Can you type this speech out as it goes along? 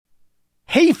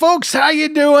Hey folks, how you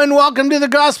doing? Welcome to the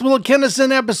Gospel of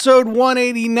Kinnison, episode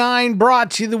 189,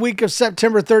 brought to you the week of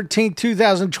September 13th,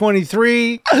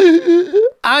 2023.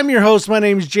 I'm your host. My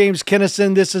name is James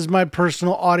Kinnison. This is my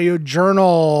personal audio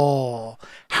journal.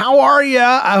 How are you?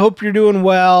 I hope you're doing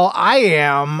well. I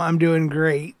am. I'm doing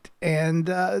great. And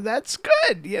that's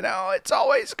good. You know, it's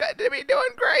always good to be doing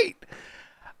great.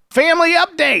 Family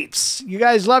updates. You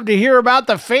guys love to hear about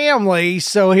the family.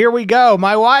 So here we go.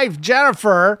 My wife,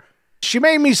 Jennifer, she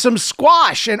made me some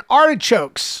squash and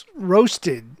artichokes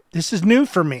roasted. This is new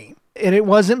for me, and it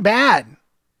wasn't bad.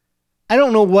 I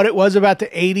don't know what it was about the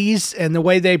 80s and the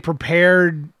way they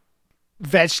prepared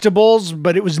vegetables,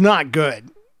 but it was not good.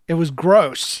 It was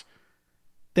gross.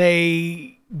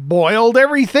 They boiled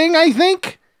everything, I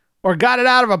think, or got it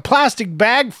out of a plastic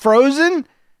bag frozen.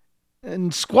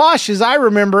 And squash, as I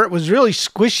remember, it was really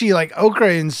squishy like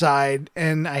okra inside,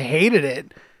 and I hated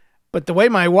it. But the way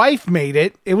my wife made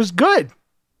it, it was good. It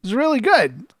was really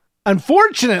good.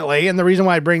 Unfortunately, and the reason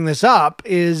why I bring this up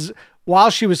is while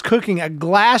she was cooking, a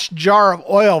glass jar of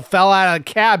oil fell out of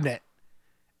the cabinet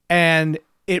and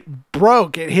it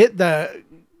broke. It hit the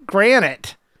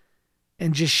granite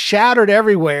and just shattered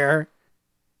everywhere.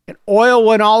 And oil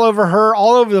went all over her,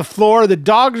 all over the floor. The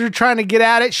dogs are trying to get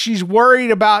at it. She's worried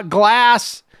about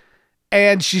glass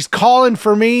and she's calling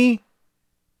for me.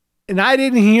 And I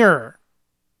didn't hear her.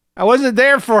 I wasn't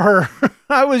there for her.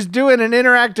 I was doing an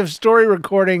interactive story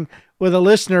recording with a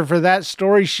listener for that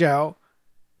story show.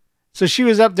 So she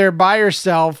was up there by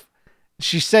herself.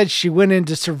 She said she went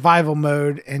into survival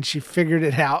mode and she figured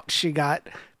it out. She got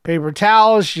paper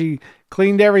towels. She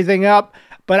cleaned everything up.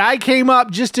 But I came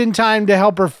up just in time to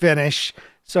help her finish.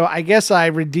 So I guess I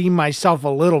redeemed myself a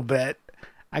little bit.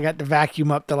 I got to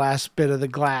vacuum up the last bit of the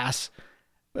glass.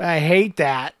 I hate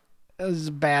that. I was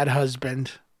a bad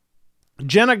husband.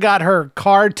 Jenna got her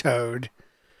car towed.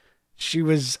 She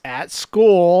was at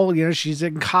school, she's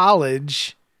in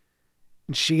college,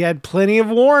 and she had plenty of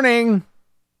warning.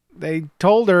 They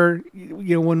told her,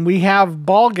 when we have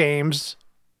ball games,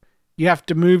 you have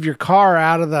to move your car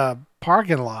out of the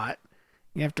parking lot.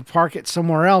 You have to park it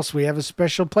somewhere else. We have a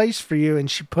special place for you. And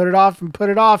she put it off and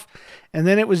put it off. And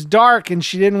then it was dark and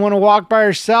she didn't want to walk by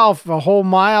herself a whole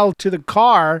mile to the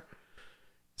car.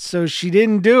 So she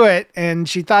didn't do it, and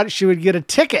she thought she would get a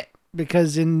ticket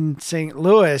because in St.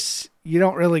 Louis, you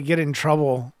don't really get in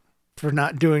trouble for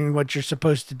not doing what you're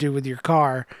supposed to do with your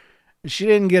car. She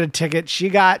didn't get a ticket. She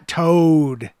got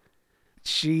towed.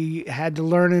 She had to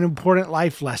learn an important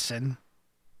life lesson,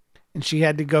 and she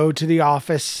had to go to the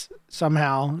office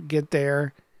somehow, get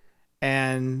there,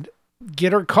 and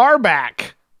get her car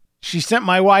back. She sent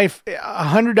my wife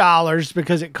 $100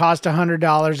 because it cost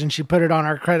 $100, and she put it on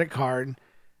our credit card.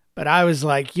 But I was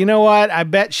like, you know what? I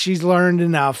bet she's learned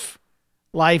enough.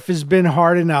 Life has been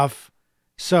hard enough.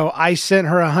 So I sent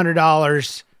her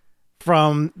 $100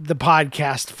 from the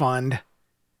podcast fund.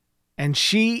 And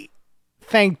she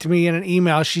thanked me in an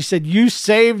email. She said, "You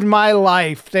saved my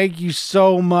life. Thank you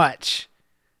so much."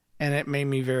 And it made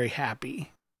me very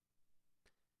happy.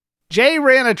 Jay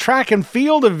ran a track and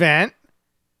field event.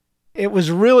 It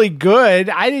was really good.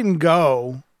 I didn't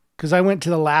go, because I went to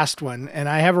the last one, and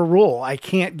I have a rule. I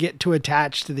can't get too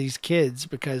attached to these kids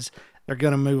because they're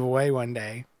going to move away one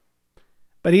day.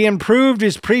 But he improved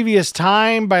his previous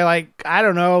time by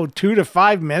 2 to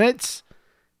 5 minutes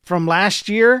from last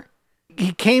year.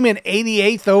 He came in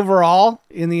 88th overall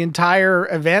in the entire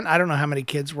event. I don't know how many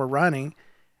kids were running.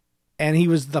 And he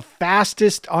was the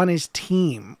fastest on his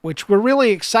team, which we're really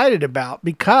excited about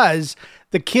because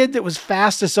the kid that was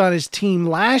fastest on his team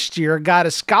last year got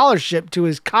a scholarship to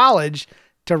his college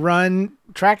to run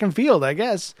track and field, I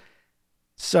guess.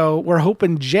 So we're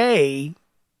hoping Jay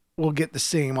will get the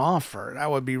same offer. That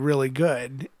would be really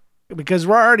good because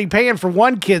we're already paying for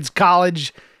one kid's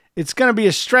college. It's going to be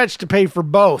a stretch to pay for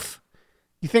both.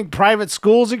 You think private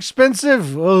school's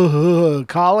expensive?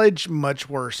 College, much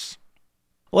worse.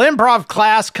 Well, improv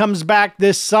class comes back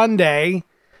this Sunday,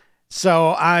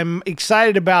 so I'm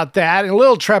excited about that and a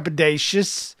little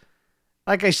trepidatious.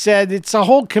 Like I said, it's a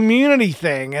whole community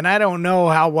thing, and I don't know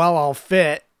how well I'll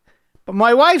fit. But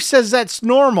my wife says that's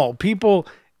normal. People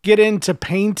get into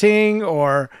painting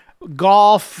or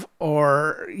golf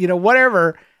or,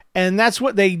 whatever, and that's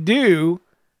what they do.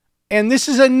 And this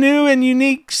is a new and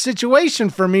unique situation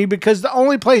for me because the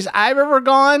only place I've ever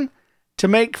gone to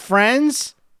make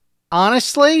friends,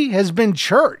 honestly, has been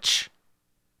church.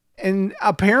 And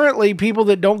apparently people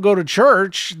that don't go to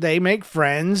church, they make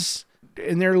friends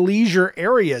in their leisure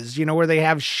areas, where they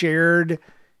have shared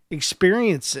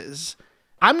experiences.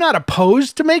 I'm not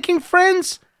opposed to making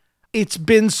friends. It's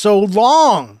been so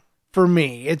long for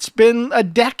me. It's been a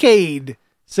decade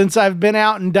since I've been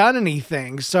out and done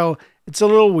anything. So it's a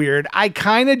little weird. I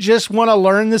kind of just want to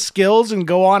learn the skills and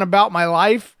go on about my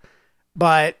life,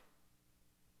 but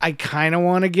I kind of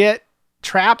want to get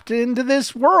trapped into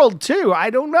this world too. I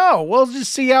don't know. We'll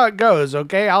just see how it goes.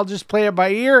 Okay. I'll just play it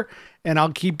by ear and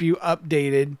I'll keep you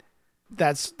updated.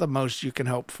 That's the most you can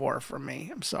hope for from me.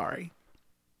 I'm sorry.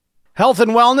 Health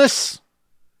and wellness.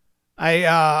 I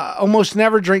almost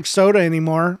never drink soda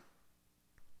anymore.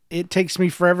 It takes me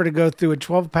forever to go through a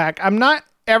 12-pack. I'm not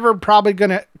ever probably going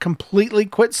to completely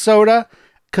quit soda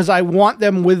because I want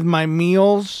them with my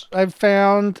meals, I've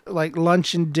found, like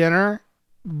lunch and dinner.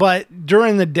 But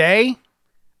during the day,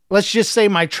 let's just say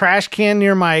my trash can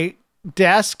near my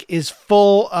desk is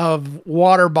full of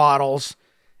water bottles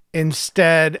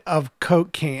instead of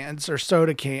Coke cans or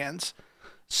soda cans.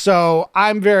 So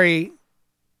I'm very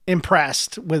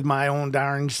impressed with my own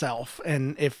darn self.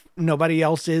 And if nobody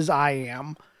else is, I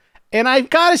am. And I've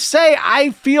got to say,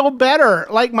 I feel better.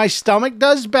 Like my stomach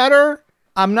does better.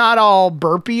 I'm not all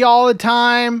burpy all the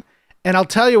time. And I'll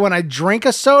tell you, when I drink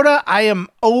a soda, I am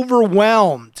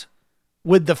overwhelmed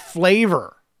with the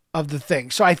flavor of the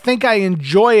thing. So I think I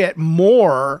enjoy it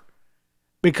more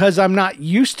because I'm not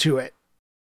used to it.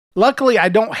 Luckily, I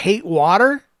don't hate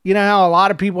water. You know how a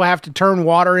lot of people have to turn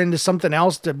water into something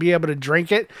else to be able to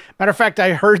drink it? Matter of fact,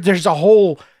 I heard there's a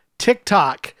whole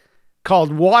TikTok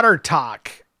called Water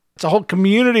Talk. It's a whole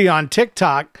community on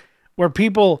TikTok where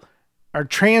people are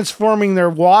transforming their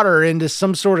water into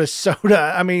some sort of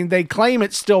soda. I mean, they claim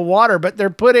it's still water, but they're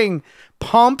putting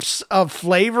pumps of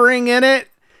flavoring in it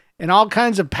and all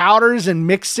kinds of powders and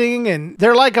mixing. And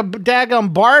they're like a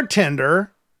daggum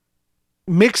bartender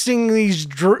mixing these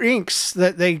drinks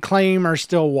that they claim are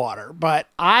still water. But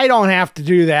I don't have to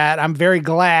do that. I'm very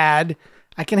glad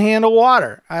I can handle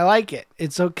water. I like it.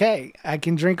 It's okay. I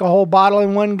can drink a whole bottle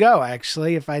in one go,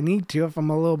 actually, if I need to, if I'm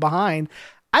a little behind.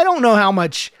 I don't know how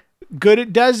much good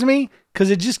it does me because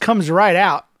it just comes right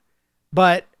out.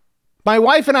 But my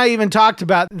wife and I even talked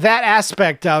about that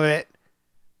aspect of it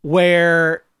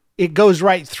where it goes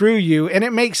right through you, and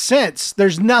it makes sense.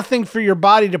 There's nothing for your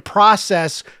body to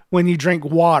process when you drink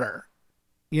water.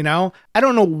 You know, I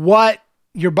don't know what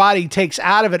your body takes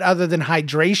out of it other than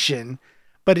hydration,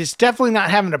 but it's definitely not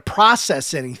having to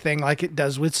process anything like it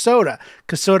does with soda,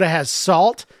 because soda has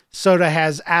salt, soda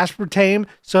has aspartame,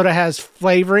 soda has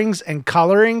flavorings and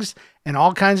colorings and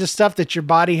all kinds of stuff that your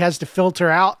body has to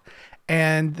filter out.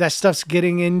 And that stuff's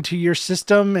getting into your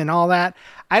system and all that.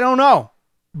 I don't know,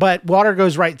 but water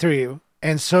goes right through you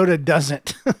and soda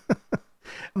doesn't.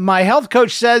 My health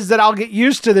coach says that I'll get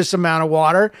used to this amount of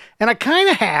water, and I kind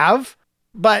of have,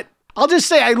 but I'll just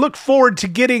say I look forward to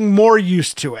getting more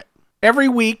used to it. Every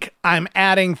week, I'm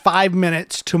adding 5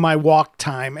 minutes to my walk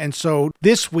time. And so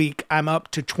this week, I'm up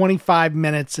to 25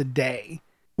 minutes a day,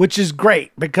 which is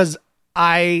great because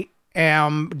I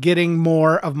am getting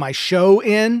more of my show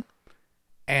in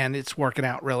and it's working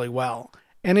out really well.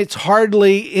 And it's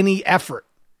hardly any effort.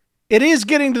 It is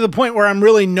getting to the point where I'm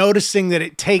really noticing that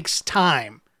it takes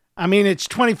time. I mean, it's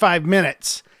 25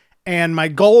 minutes and my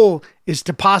goal is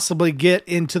to possibly get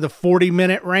into the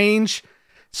 40-minute range.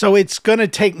 So it's going to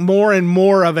take more and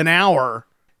more of an hour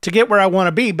to get where I want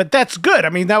to be, but that's good. I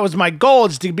mean, that was my goal,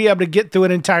 is to be able to get through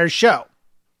an entire show.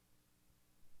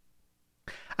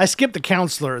 I skipped the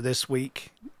counselor this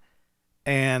week,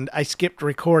 and I skipped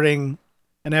recording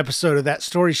an episode of that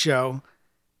story show,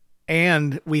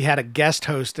 and we had a guest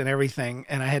host and everything,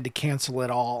 and I had to cancel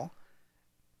it all.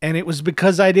 And it was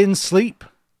because I didn't sleep.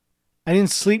 I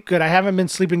didn't sleep good. I haven't been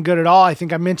sleeping good at all. I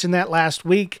think I mentioned that last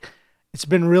week. It's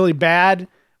been really bad.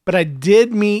 But I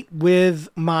did meet with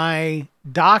my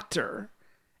doctor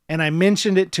and I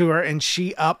mentioned it to her, and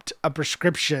she upped a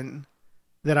prescription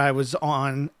that I was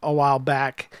on a while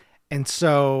back. And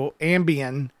so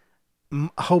Ambien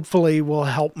hopefully will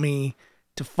help me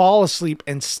to fall asleep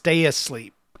and stay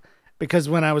asleep, because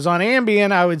when I was on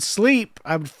Ambien, I would sleep,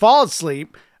 I would fall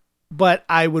asleep, but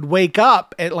I would wake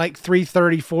up at like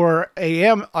 3:34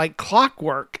 a.m. like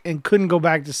clockwork and couldn't go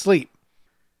back to sleep.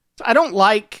 So I don't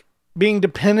like being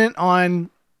dependent on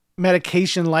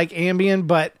medication like Ambien,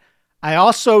 but I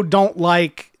also don't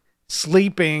like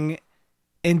sleeping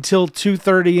until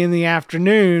 2:30 in the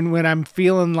afternoon when I'm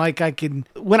feeling like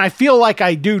when I feel like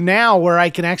I do now, where I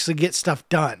can actually get stuff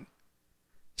done.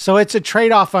 So it's a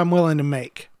trade-off I'm willing to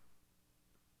make,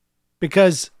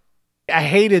 because I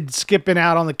hated skipping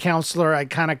out on the counselor. I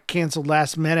kind of canceled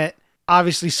last minute.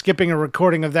 Obviously, skipping a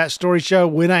recording of that story show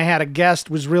when I had a guest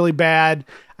was really bad.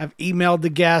 I've emailed the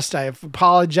guest. I have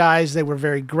apologized. They were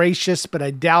very gracious, but I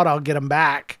doubt I'll get them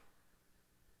back.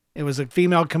 It was a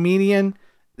female comedian.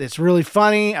 It's really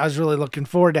funny. I was really looking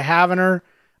forward to having her,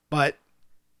 but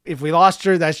if we lost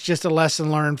her, that's just a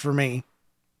lesson learned for me.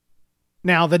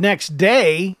 Now, the next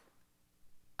day,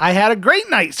 I had a great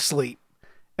night's sleep,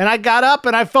 and I got up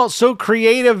and I felt so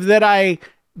creative that I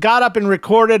got up and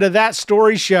recorded a That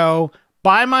Story show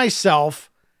by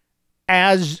myself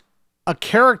as a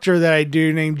character that I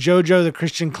do named JoJo the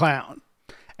Christian Clown.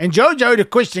 And JoJo the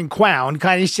Christian Clown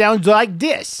kind of sounds like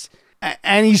this.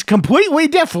 And he's completely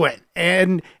different.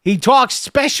 And he talks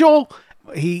special.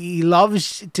 He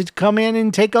loves to come in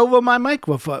and take over my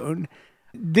microphone.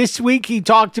 This week he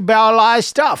talked about a lot of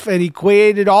stuff. And he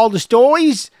created all the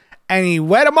stories. And he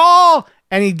read them all.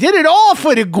 And he did it all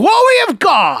for the glory of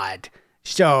God.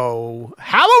 So,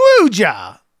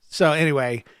 hallelujah. So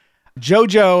anyway,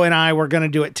 JoJo and I were going to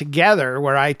do it together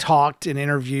where I talked and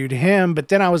interviewed him. But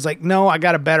then I was like, no, I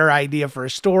got a better idea for a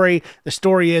story. The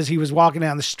story is he was walking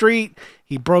down the street.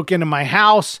 He broke into my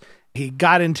house. He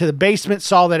got into the basement,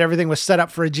 saw that everything was set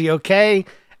up for a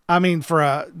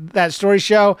That Story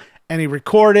show. And he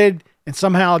recorded and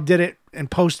somehow did it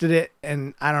and posted it.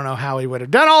 And I don't know how he would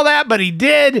have done all that, but he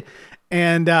did.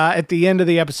 And at the end of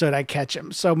the episode, I catch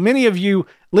him. So many of you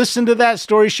listen to That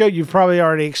Story show. You've probably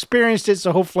already experienced it.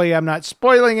 So hopefully I'm not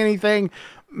spoiling anything.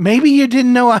 Maybe you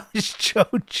didn't know I was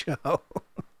JoJo.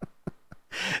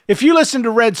 If you listen to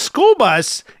Red School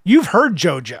Bus, you've heard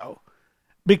JoJo.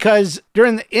 Because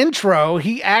during the intro,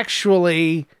 he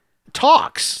actually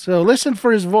talks. So listen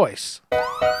for his voice.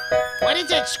 Why does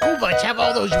that school bus have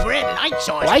all those red lights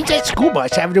on it? Why does that school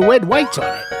bus have the red lights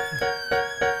on it?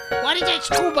 Why does that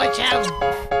school bus have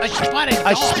a spotted dog?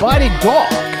 A spotted dog.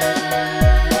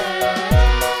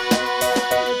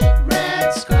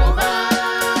 Red school bus.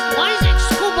 Why is that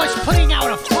school bus putting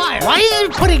out a fire? Why is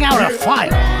it putting out a fire?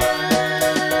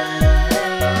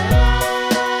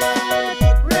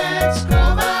 Red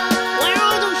school bus. Why are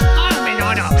all those firemen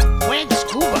on a red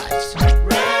school bus?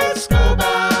 Red school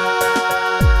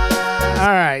bus. All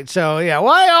right, so yeah,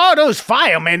 why are those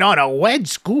firemen on a red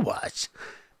school bus?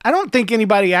 I don't think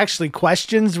anybody actually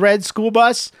questions Red School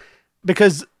Bus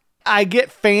because I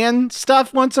get fan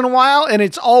stuff once in a while and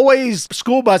it's always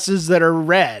school buses that are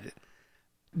red.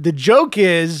 The joke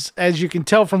is, as you can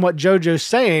tell from what JoJo's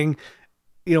saying,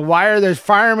 why are there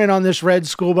firemen on this red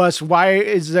school bus? Why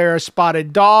is there a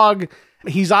spotted dog?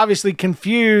 He's obviously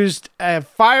confused a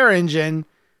fire engine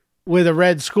with a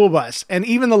red school bus. And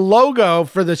even the logo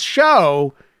for the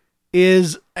show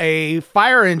is a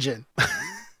fire engine.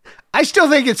 I still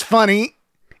think it's funny,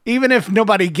 even if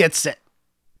nobody gets it.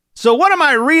 So what am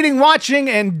I reading, watching,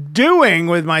 and doing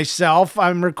with myself?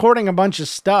 I'm recording a bunch of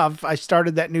stuff. I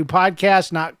started that new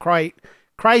podcast, Not Quite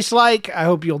Christ-like. I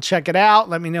hope you'll check it out.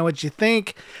 Let me know what you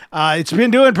think. It's been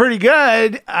doing pretty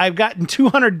good. I've gotten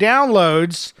 200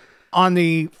 downloads on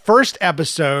the first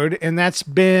episode, and that's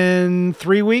been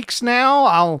 3 weeks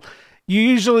now.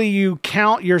 Usually you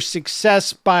count your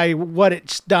success by what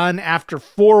it's done after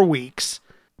 4 weeks.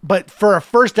 But for a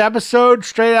first episode,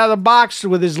 straight out of the box,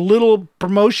 with as little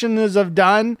promotion as I've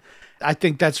done, I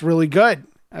think that's really good.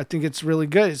 I think it's really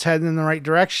good. It's heading in the right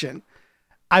direction.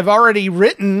 I've already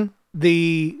written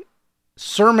the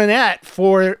sermonette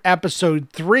for episode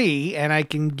 3, and I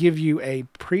can give you a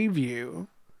preview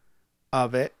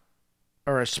of it,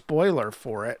 or a spoiler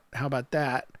for it. How about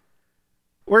that?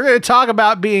 We're going to talk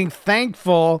about being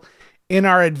thankful in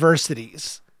our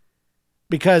adversities.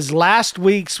 Because last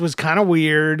week's was kind of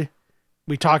weird.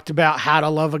 We talked about how to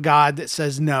love a God that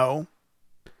says no.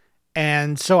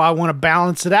 And so I want to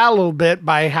balance it out a little bit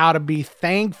by how to be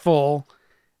thankful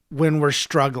when we're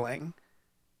struggling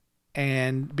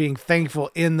and being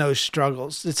thankful in those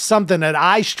struggles. It's something that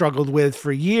I struggled with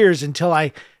for years until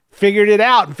I figured it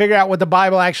out and figured out what the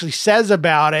Bible actually says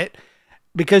about it,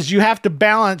 because you have to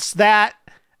balance that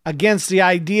against the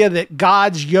idea that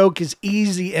God's yoke is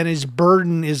easy and his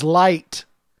burden is light.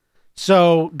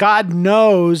 So God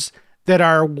knows that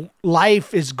our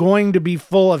life is going to be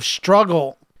full of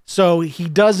struggle. So he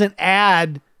doesn't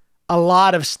add a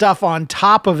lot of stuff on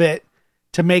top of it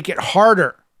to make it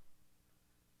harder.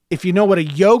 If you know what a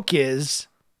yoke is,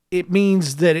 it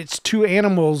means that it's two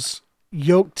animals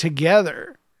yoked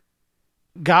together.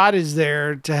 God is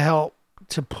there to help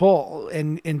to pull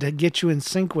and to get you in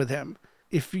sync with him.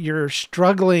 If you're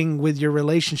struggling with your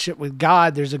relationship with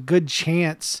God, there's a good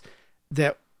chance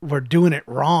that we're doing it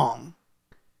wrong,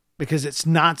 because it's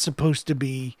not supposed to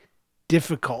be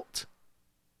difficult.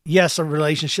 Yes, a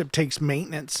relationship takes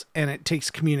maintenance and it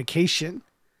takes communication,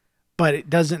 but it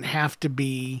doesn't have to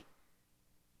be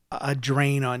a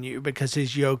drain on you because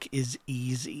his yoke is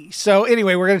easy. So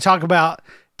anyway, we're going to talk about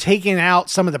taking out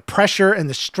some of the pressure and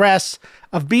the stress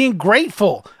of being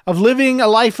grateful, of living a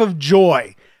life of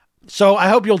joy. So I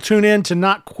hope you'll tune in to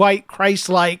Not Quite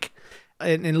Christ-Like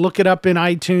and look it up in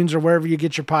iTunes or wherever you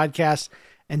get your podcasts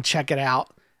and check it out.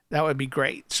 That would be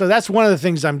great. So that's one of the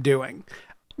things I'm doing.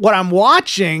 What I'm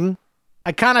watching,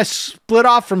 I kind of split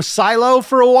off from Silo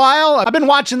for a while. I've been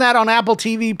watching that on Apple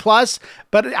TV Plus,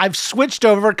 but I've switched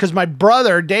over because my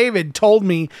brother, David, told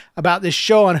me about this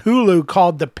show on Hulu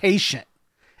called The Patient.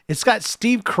 It's got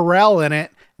Steve Carell in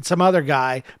it and some other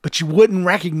guy, but you wouldn't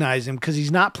recognize him because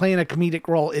he's not playing a comedic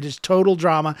role. It is total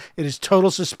drama. It is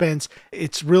total suspense.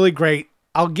 It's really great.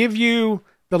 I'll give you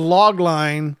the log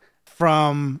line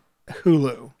from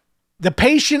Hulu. The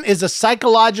Patient is a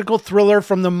psychological thriller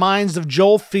from the minds of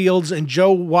Joel Fields and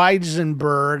Joe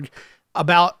Weisenberg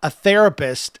about a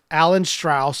therapist, Alan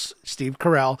Strauss, Steve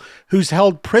Carell, who's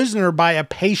held prisoner by a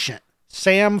patient,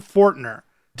 Sam Fortner,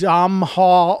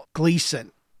 Domhnall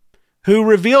Gleeson, who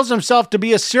reveals himself to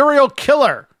be a serial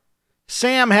killer.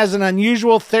 Sam has an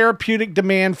unusual therapeutic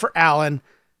demand for Alan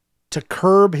to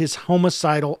curb his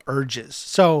homicidal urges.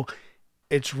 So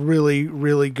it's really,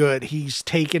 really good. He's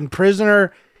taken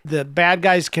prisoner. The bad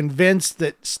guy's convinced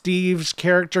that Steve's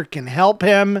character can help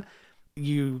him.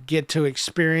 You get to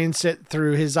experience it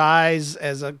through his eyes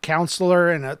as a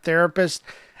counselor and a therapist,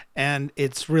 and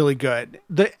it's really good.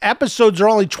 The episodes are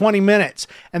only 20 minutes,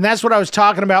 and that's what I was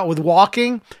talking about with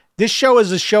walking. This show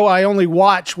is a show I only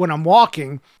watch when I'm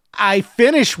walking. I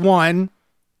finish one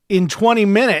in 20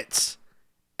 minutes,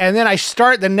 and then I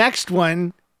start the next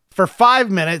one for 5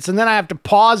 minutes, and then I have to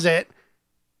pause it,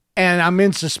 and I'm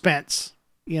in suspense.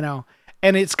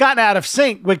 And it's gotten out of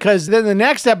sync because then the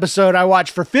next episode I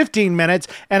watch for 15 minutes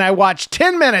and I watch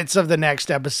 10 minutes of the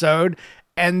next episode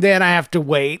and then I have to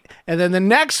wait. And then the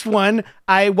next one,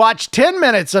 I watch 10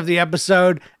 minutes of the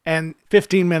episode and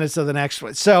 15 minutes of the next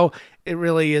one. So it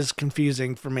really is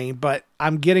confusing for me, but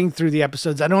I'm getting through the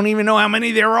episodes. I don't even know how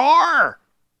many there are,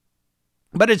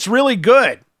 but it's really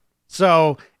good.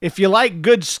 So if you like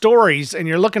good stories and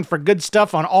you're looking for good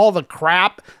stuff on all the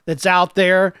crap that's out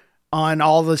there, on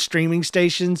all the streaming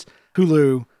stations,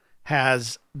 Hulu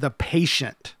has The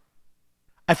Patient.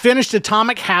 I finished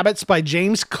Atomic Habits by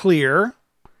James Clear.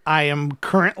 I am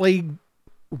currently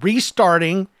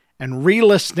restarting and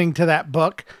re-listening to that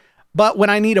book. But when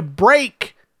I need a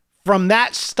break from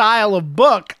that style of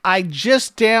book, I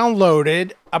just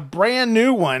downloaded a brand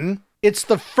new one. It's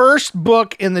the first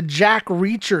book in the Jack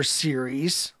Reacher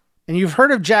series. And you've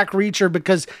heard of Jack Reacher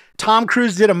because Tom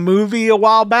Cruise did a movie a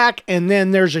while back, and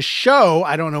then there's a show,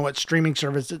 I don't know what streaming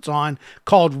service it's on,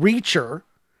 called Reacher.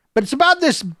 But it's about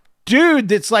this dude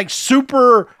that's like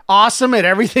super awesome at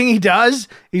everything he does.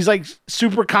 He's like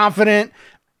super confident.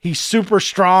 He's super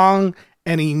strong,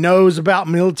 and he knows about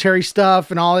military stuff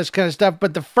and all this kind of stuff.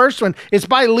 But the first one, it's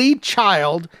by Lee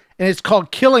Child, and it's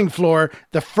called Killing Floor,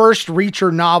 the first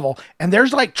Reacher novel. And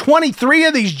there's like 23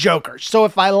 of these jokers. So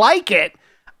if I like it,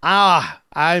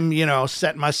 I'm,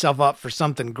 setting myself up for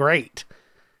something great.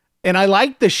 And I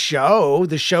like the show.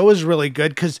 The show is really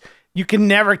good because you can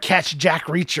never catch Jack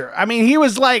Reacher. I mean, he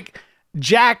was like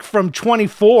Jack from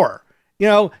 24.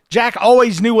 Jack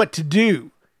always knew what to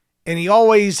do. And he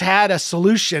always had a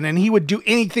solution. And he would do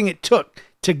anything it took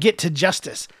to get to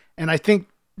justice. And I think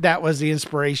that was the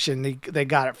inspiration. They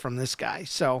got it from this guy.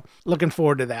 So looking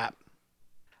forward to that.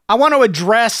 I want to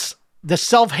address the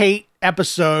self-hate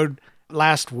episode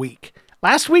last week.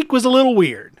 Last week was a little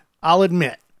weird, I'll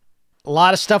admit. A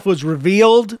lot of stuff was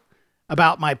revealed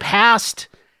about my past.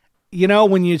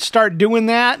 When you start doing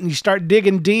that and you start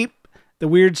digging deep, the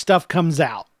weird stuff comes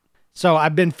out. So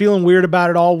I've been feeling weird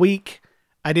about it all week.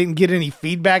 I didn't get any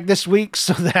feedback this week,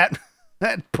 so that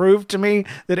proved to me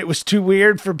that it was too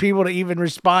weird for people to even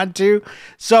respond to.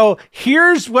 So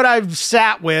here's what I've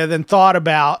sat with and thought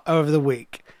about over the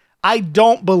week. I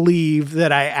don't believe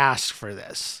that I asked for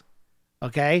this.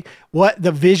 Okay. What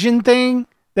the vision thing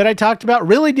that I talked about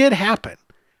really did happen.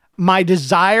 My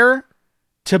desire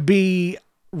to be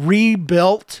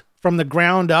rebuilt from the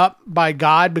ground up by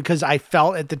God because I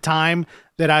felt at the time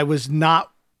that I was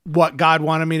not what God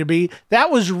wanted me to be.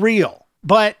 That was real,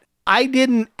 but I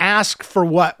didn't ask for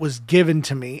what was given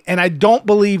to me. And I don't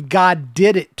believe God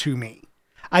did it to me.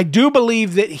 I do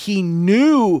believe that he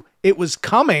knew it was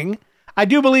coming. I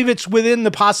do believe it's within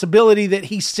the possibility that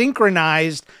he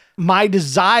synchronized my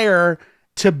desire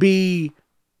to be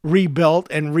rebuilt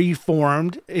and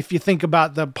reformed. If you think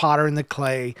about the potter and the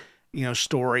clay,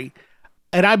 story.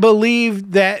 And I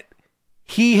believe that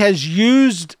he has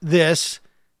used this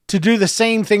to do the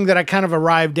same thing that I kind of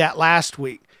arrived at last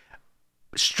week,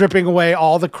 stripping away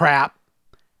all the crap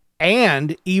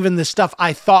and even the stuff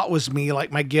I thought was me,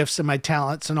 like my gifts and my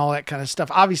talents and all that kind of stuff.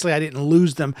 Obviously, I didn't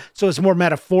lose them. So it's more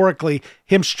metaphorically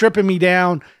him stripping me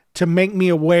down, to make me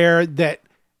aware that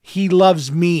he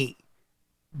loves me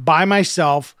by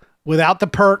myself, without the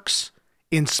perks,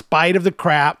 in spite of the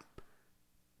crap,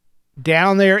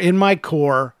 down there in my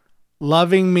core,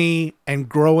 loving me and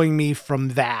growing me from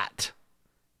that.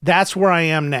 That's where I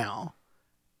am now.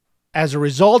 As a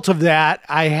result of that,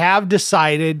 I have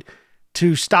decided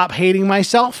to stop hating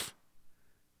myself,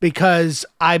 because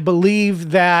I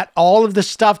believe that all of the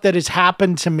stuff that has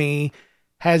happened to me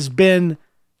has been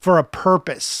for a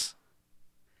purpose.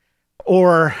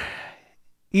 Or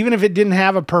even if it didn't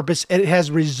have a purpose, it has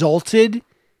resulted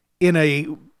in a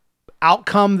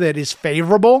outcome that is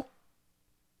favorable.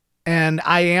 And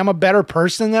I am a better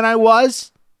person than I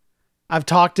was. I've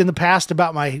talked in the past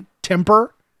about my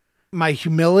temper. My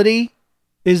humility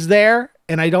is there.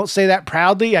 And I don't say that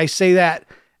proudly. I say that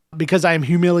because I'm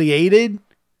humiliated.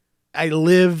 I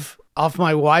live off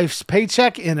my wife's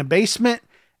paycheck in a basement,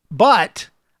 but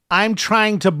I'm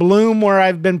trying to bloom where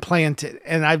I've been planted.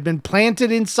 And I've been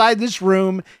planted inside this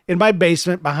room in my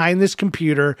basement behind this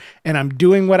computer, and I'm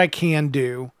doing what I can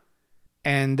do.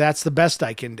 And that's the best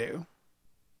I can do.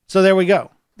 So there we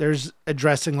go. There's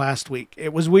addressing last week.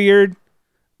 It was weird,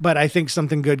 but I think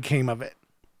something good came of it.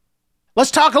 Let's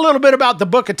talk a little bit about the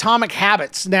book Atomic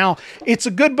Habits. Now, it's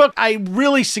a good book. I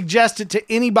really suggest it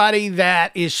to anybody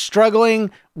that is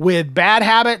struggling with bad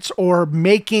habits or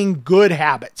making good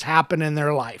habits happen in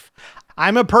their life.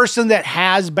 I'm a person that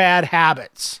has bad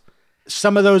habits.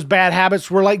 Some of those bad habits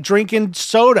were like drinking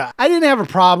soda. I didn't have a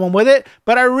problem with it,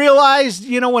 but I realized,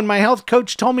 when my health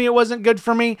coach told me it wasn't good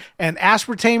for me, and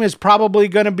aspartame is probably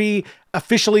going to be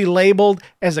officially labeled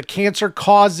as a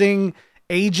cancer-causing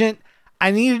agent, I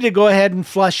needed to go ahead and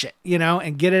flush it,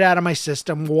 and get it out of my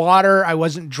system. Water, I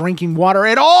wasn't drinking water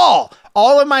at all.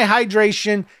 All of my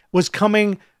hydration was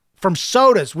coming from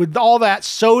sodas with all that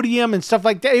sodium and stuff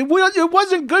like that. It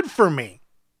wasn't good for me.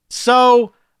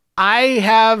 So I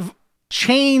have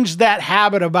changed that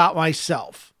habit about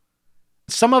myself.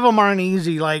 Some of them aren't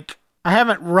easy. Like, I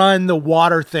haven't run the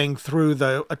water thing through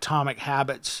the Atomic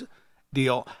Habits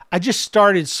deal. I just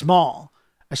started small.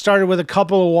 I started with a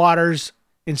couple of waters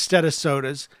instead of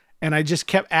sodas, and I just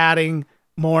kept adding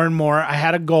more and more. I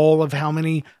had a goal of how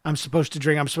many I'm supposed to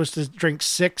drink. I'm supposed to drink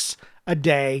 6 a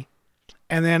day.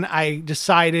 And then I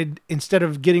decided, instead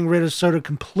of getting rid of soda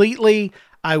completely,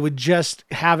 I would just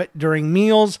have it during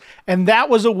meals. And that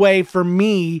was a way for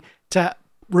me to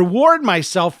reward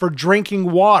myself for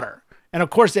drinking water. And of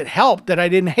course, it helped that I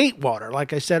didn't hate water,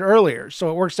 like I said earlier.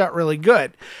 So it works out really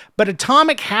good. But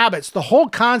Atomic Habits, the whole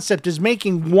concept is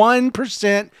making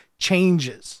 1%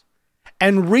 changes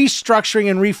and restructuring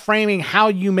and reframing how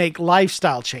you make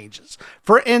lifestyle changes.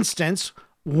 For instance,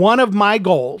 one of my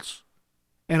goals,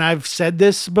 and I've said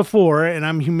this before, and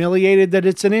I'm humiliated that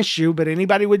it's an issue, but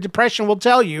anybody with depression will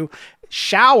tell you,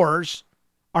 showers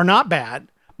are not bad,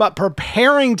 but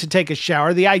preparing to take a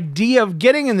shower, the idea of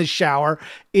getting in the shower,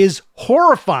 is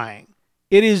horrifying.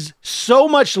 It is so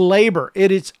much labor.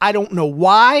 I don't know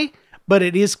why, but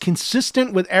it is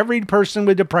consistent with every person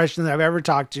with depression that I've ever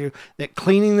talked to, that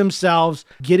cleaning themselves,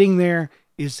 getting there,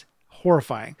 is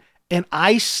horrifying. And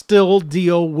I still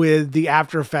deal with the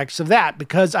after effects of that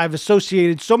because I've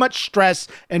associated so much stress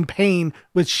and pain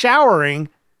with showering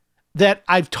that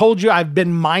I've told you I've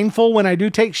been mindful when I do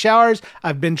take showers.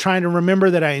 I've been trying to remember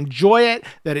that I enjoy it,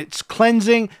 that it's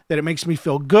cleansing, that it makes me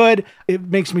feel good. It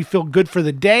makes me feel good for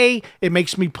the day. It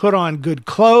makes me put on good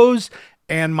clothes.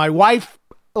 And my wife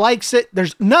likes it.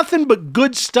 There's nothing but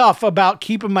good stuff about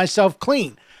keeping myself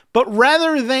clean. But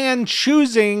rather than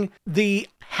choosing the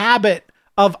habit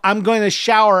of I'm going to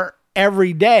shower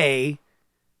every day,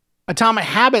 Atomic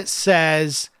Habits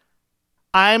says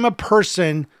I'm a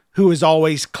person who is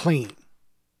always clean.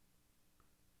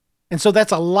 And so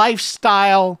that's a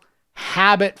lifestyle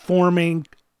habit forming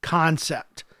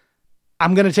concept.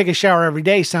 I'm going to take a shower every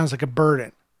day sounds like a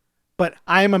burden, but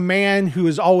I'm a man who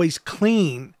is always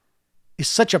clean is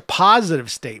such a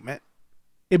positive statement.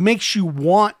 It makes you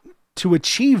want to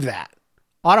achieve that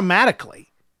automatically.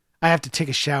 I have to take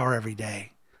a shower every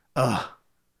day.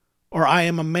 Or I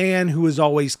am a man who is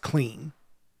always clean.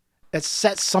 That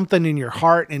sets something in your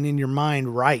heart and in your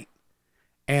mind right.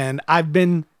 And I've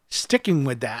been sticking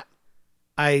with that.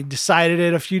 I decided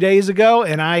it a few days ago,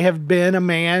 and I have been a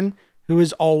man who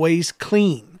is always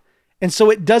clean. And so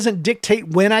it doesn't dictate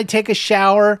when I take a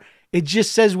shower. It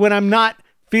just says when I'm not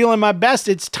feeling my best,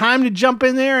 it's time to jump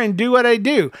in there and do what I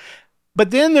do.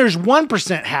 But then there's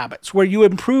 1% habits where you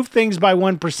improve things by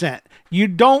 1%. You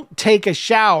don't take a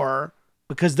shower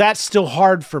because that's still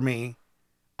hard for me.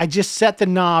 I just set the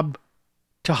knob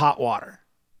to hot water.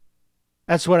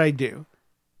 That's what I do.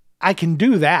 I can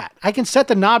do that. I can set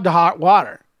the knob to hot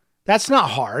water. That's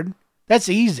not hard. That's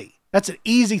easy. That's an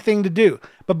easy thing to do.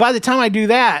 But by the time I do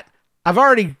that, I've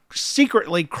already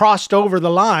secretly crossed over the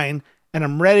line and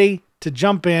I'm ready to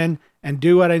jump in and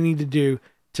do what I need to do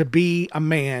to be a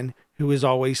man who is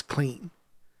always clean.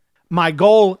 My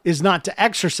goal is not to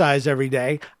exercise every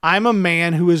day. I'm a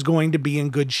man who is going to be in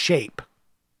good shape.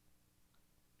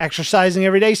 Exercising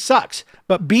every day sucks,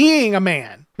 but being a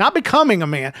man, not becoming a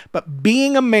man, but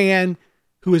being a man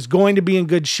who is going to be in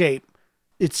good shape,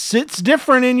 it sits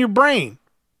different in your brain.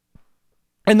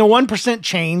 And the 1%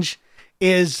 change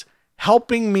is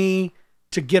helping me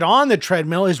to get on the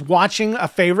treadmill is watching a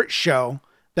favorite show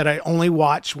that I only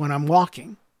watch when I'm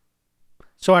walking.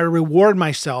 So I reward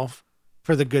myself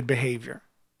for the good behavior.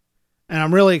 And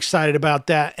I'm really excited about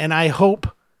that. And I hope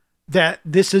that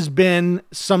this has been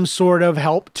some sort of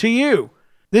help to you.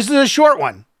 This is a short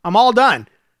one. I'm all done.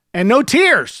 And no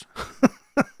tears.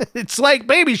 It's like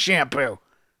baby shampoo.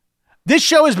 This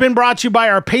show has been brought to you by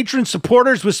our patron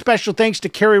supporters with special thanks to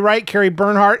Carrie Wright, Carrie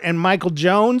Bernhardt, and Michael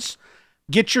Jones.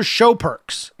 Get your show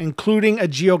perks, including a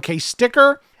GOK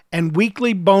sticker and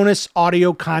weekly bonus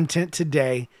audio content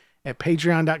today at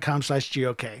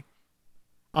patreon.com/GOK.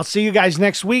 I'll see you guys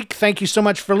next week. Thank you so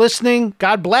much for listening.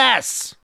 God bless.